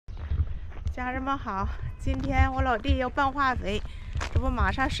家人们好，今天我老弟要拌化肥，这不马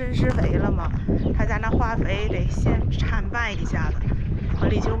上深施肥了吗？他家那化肥得先掺拌一下子，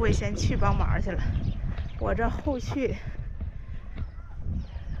李秀慧先去帮忙去了，我这后去。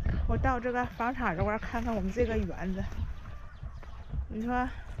我到这个房场这块看看我们这个园子，你说，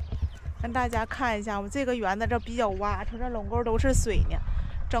让大家看一下，我们这个园子这比较洼，它这垄沟都是水呢，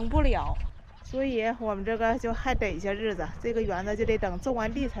整不了。所以我们这个就还得些日子，这个园子就得等种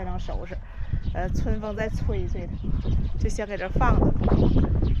完地才能收拾。春风再吹吹的，就先给这放着。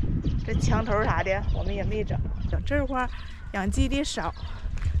这墙头啥的我们也没整，整这块养鸡的少，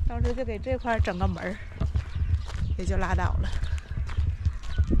到时候就给这块整个门，也就拉倒了。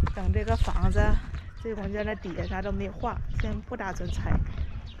等这个房子，这空间的底下啥都没画，先不打算拆，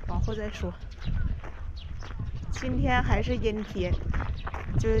往后再说。今天还是阴天，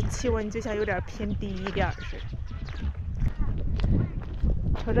就气温就像有点偏低一点似的。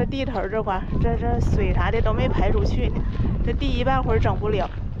瞅这地头这块，这水啥的都没排出去呢，这地一半会儿整不了，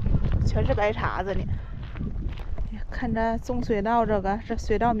全是白碴子呢。看这种水稻这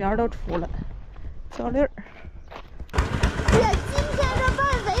水稻苗都出了，焦粒儿。姐，今天这拌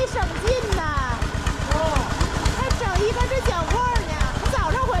肥省劲呐！还整一个这脚罐呢。你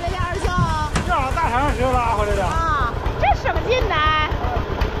早上回来的二舅？正好大长时候拉回来的。啊，这省劲呐！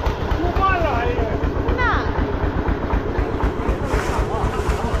不慢了还是？那。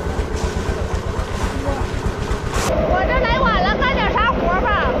我这来晚了，干点啥活吧？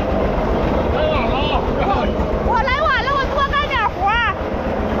来晚了。我来晚了，我多干点活。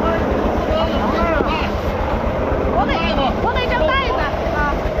我给蒸麦子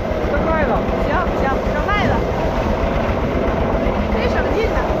啊。蒸麦子。行，蒸麦子，真省劲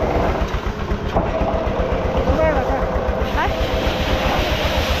呢。蒸麦子快。来。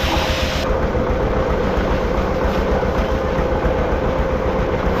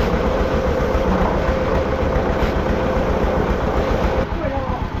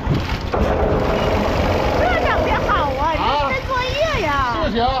这整的好啊！你这作业呀？不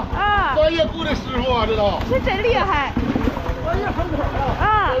行啊！专业雇的师傅啊，这都。这真厉害。专业喷口啊！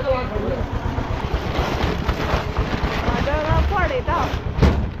啊。往这个罐里倒。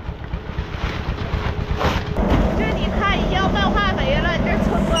这你看要拌化肥了，这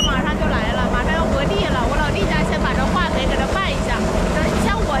春播马上就来了，马上要播地了。我老弟家先把这化肥给它拌一下。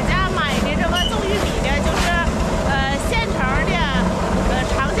像我家买的这个种玉米的，就是现成的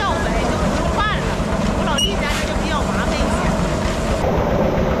长效肥，就不用拌了。我老弟家这就比较麻烦一些。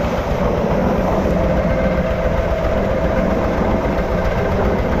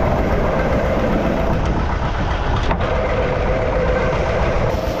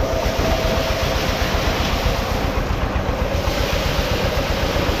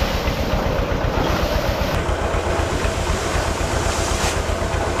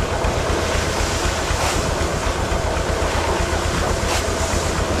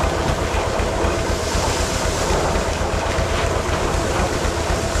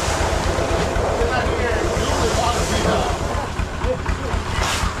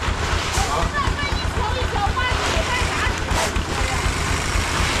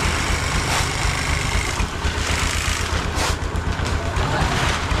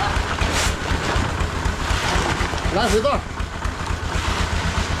来回倒。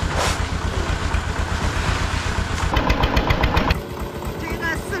这个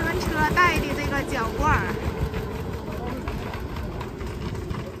4轮车带的这个脚罐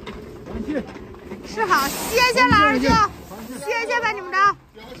是好，歇歇了二舅，歇歇吧，你们着。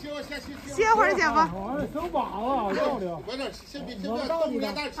歇会儿去吧。手把子，道理。快点，先别倒你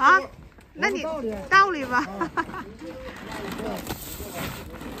家大吃。啊，那你道理吧。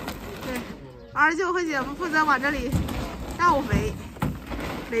对，二舅和姐夫负责往这里倒肥，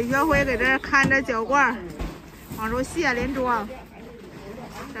李学辉给这看着脚罐，往出卸连装，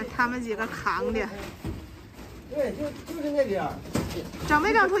这他们几个扛的。对，就是那点儿。整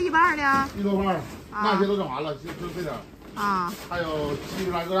没整出一半呢1多半，那些都整完了，就这点儿。啊，还有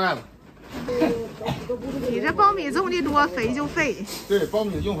70来个袋子。你这苞米种的多，肥就肥。对，苞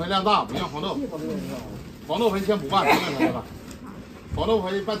米用肥量大，不像黄豆。黄豆肥先不拌，等等它。黄豆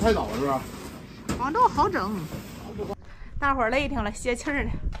肥拌太早是吧？黄豆好整。大伙儿累挺了，歇气儿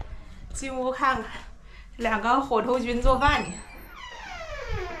呢。进屋看看，2个火头军做饭呢。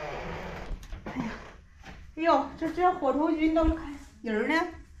哎呦，这火头军都看人呢。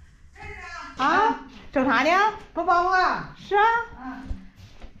啊？整啥呢？包包啊？是啊。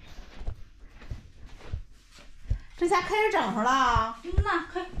这下开始整上了。那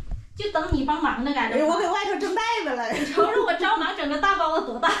快，就等你帮忙呢，感觉。哎，我给外头蒸袋子了。你瞅瞅我着忙整个大包子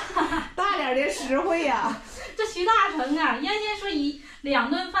多大，大点的实惠呀。这这徐大成啊，原先说2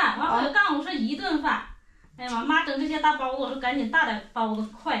顿饭，完后又告诉我说1顿饭。哎呀妈，整这些大包子，我说赶紧大点包子，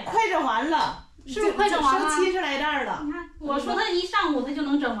快整完了，是不是快整完了？剩70来袋了。你看，我说他1上午他就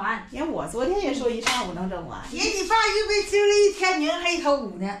能整完。人我昨天也说1上午能整完。人你爸预备今儿1天，明儿还1头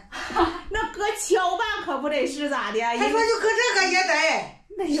5呢。那搁敲拌可不得是咋的？他说就搁这个也得。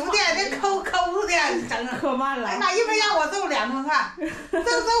有点那抠出的，整可慢了。哎妈，一会儿让我做2顿饭，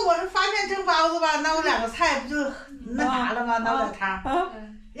做我是发面蒸包子吧，弄2个菜不就那啥了吗？弄点汤。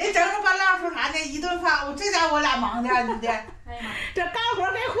人整拌料说啥呢？1顿饭，我这家我俩忙的，你的。哎呀妈，这干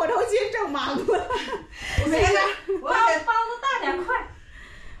活给火头筋整忙了。没事，我给包子大点快。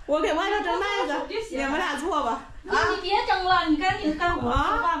我给外头蒸麦子，你们俩做吧。你别蒸了，你赶紧干活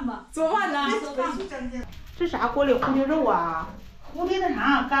做饭吧。做饭呢？做饭。这啥锅里烀的肉啊？烀的那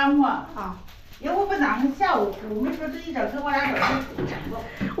啥干货啊！人我本早上下午烀，没说这一整是我俩整了。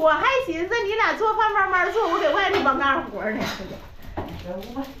我还寻思你俩做饭慢慢做，我给外头帮干活呢。这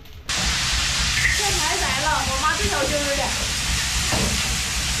屋吧。这柴宰了，我妈最小心的。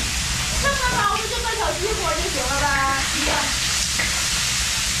这么包子就搁小鸡锅就行了呗。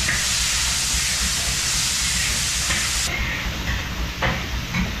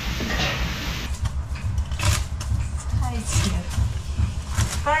太切了，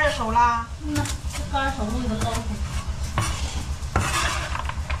干也熟了。呐，这干熟了给它捞出来。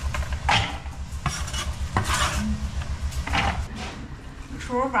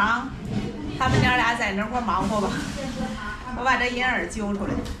厨房，他们娘俩在那块忙活吧。我把这银耳揪出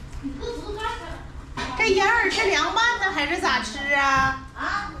来。这银耳是凉拌的还是咋吃啊？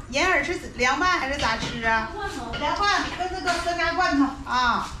啊？银耳是凉拌还是咋吃啊？凉拌跟那个酸菜罐头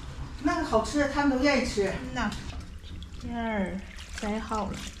啊，那个好吃，他们都愿意吃。呐，银耳摘好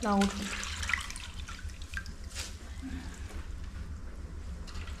了，捞出来。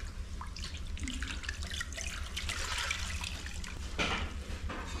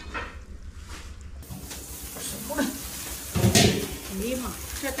哎呀妈，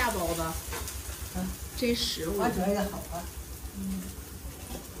这大包子，真实乎。我觉得好啊。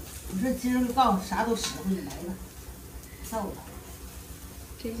我说今儿就告诉啥都实惠来了，瘦了。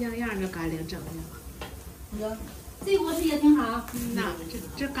真像样，这干粮整的。不行，这锅是也挺好。呐，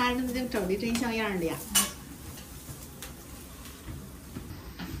这干粮整的真像样的呀。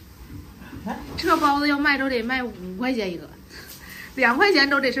这包子要卖都得卖5块钱一个，2块钱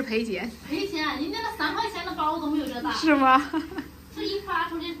都得是赔钱。赔钱，人家那3块钱的包子都没有这大。是吗？这一发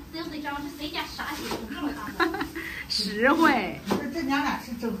出去，都得张是谁家傻媳妇这么大的？实惠。这娘俩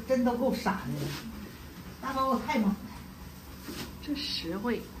是真都够傻的，大包子太猛了。这实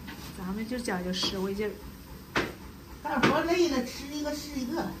惠，咱们就讲究实惠劲儿。干活累了，吃一个是一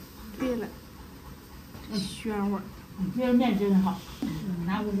个。对了，这鲜乎。你这面真好，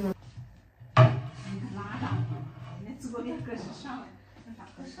拿过去。你可拉倒吧，人家桌面搁这上面，那啥？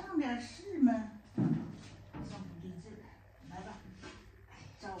搁上边是吗？上不对劲儿，来吧。哎，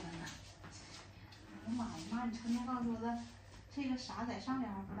照着呢。哎呀妈呀妈！你成天告诉我的，这个啥在上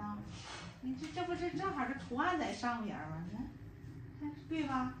边还不当？你这不是正好这图案在上边吗？你看，对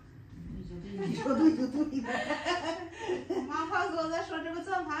吧？你说对就对呗。我妈告诉我的说这个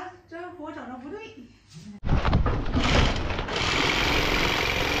转盘这给我整的不对。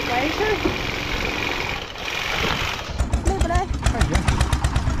完事儿。累不累？还行。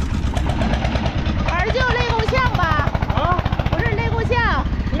儿就累够呛吧？啊？不是累够呛。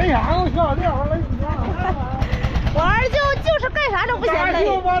累啥够呛？这会儿累不呛。我儿就是干啥都不嫌累。大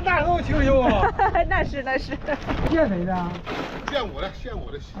舅吧，大够清秀啊。那是。见谁的？见我的。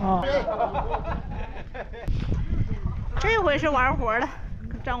啊。这回是完活了，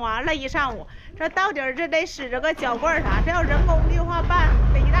整完了一上午。这到底儿这得使着个脚棍啥，这要人工的话办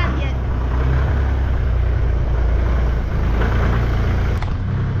得一大天。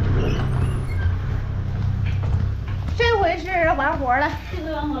这回是完活了，这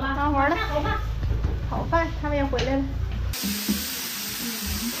回完活了，完活了。好饭，好饭，他们也回来了。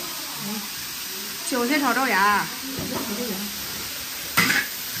韭菜炒豆芽，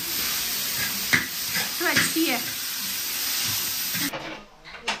这切。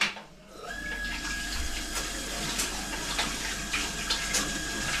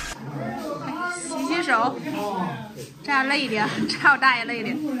洗手，这样累的，这我大爷累的。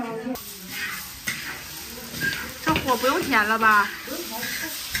这火不用添了吧？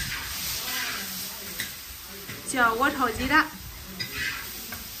饺子炒鸡蛋。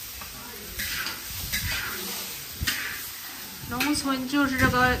农村就是这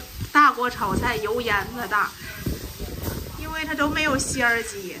个大锅炒菜，油烟子大，因为它都没有鲜儿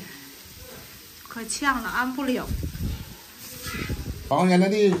机，可呛了，安不了。房现在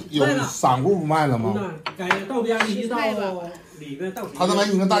的有散户不卖了吗？改道边一到里边到。他那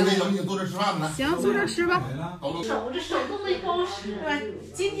你跟大姐有，你坐这吃饭呢？行，坐这吃吧。这手动的不好使。对吧？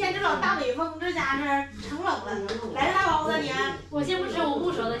今天这老大北风，这家是成冷了。来个大包子你，我先不吃，我不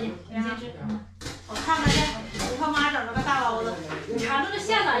熟的你先吃。我看看这，我和妈整了个大包子。你尝这个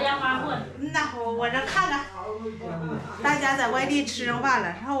馅咋样，妈混？那我这看看。大家在外地吃上饭了，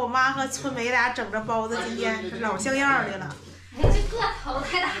然后我妈和春梅俩整这包子，今天是老像样的了。哎，这个头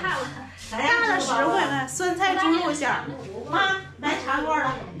太大了。大的实惠呢，酸菜猪肉馅儿。妈，来尝过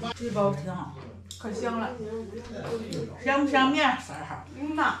了。这包挺好，可香了。香不香面色好？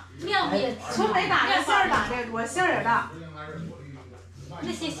呐，面不也？春梅打的馅儿打的多，馅儿也大。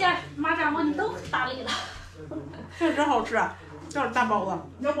那些馅儿，妈掌握你都打理了。确实好吃，这是大包子。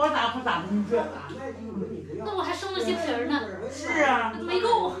要我咋可咋不进去？那我还剩了些皮儿呢。是啊，没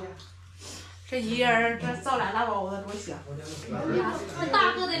够。这一人这造俩大包子多香。那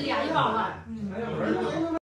大个的俩一包啊。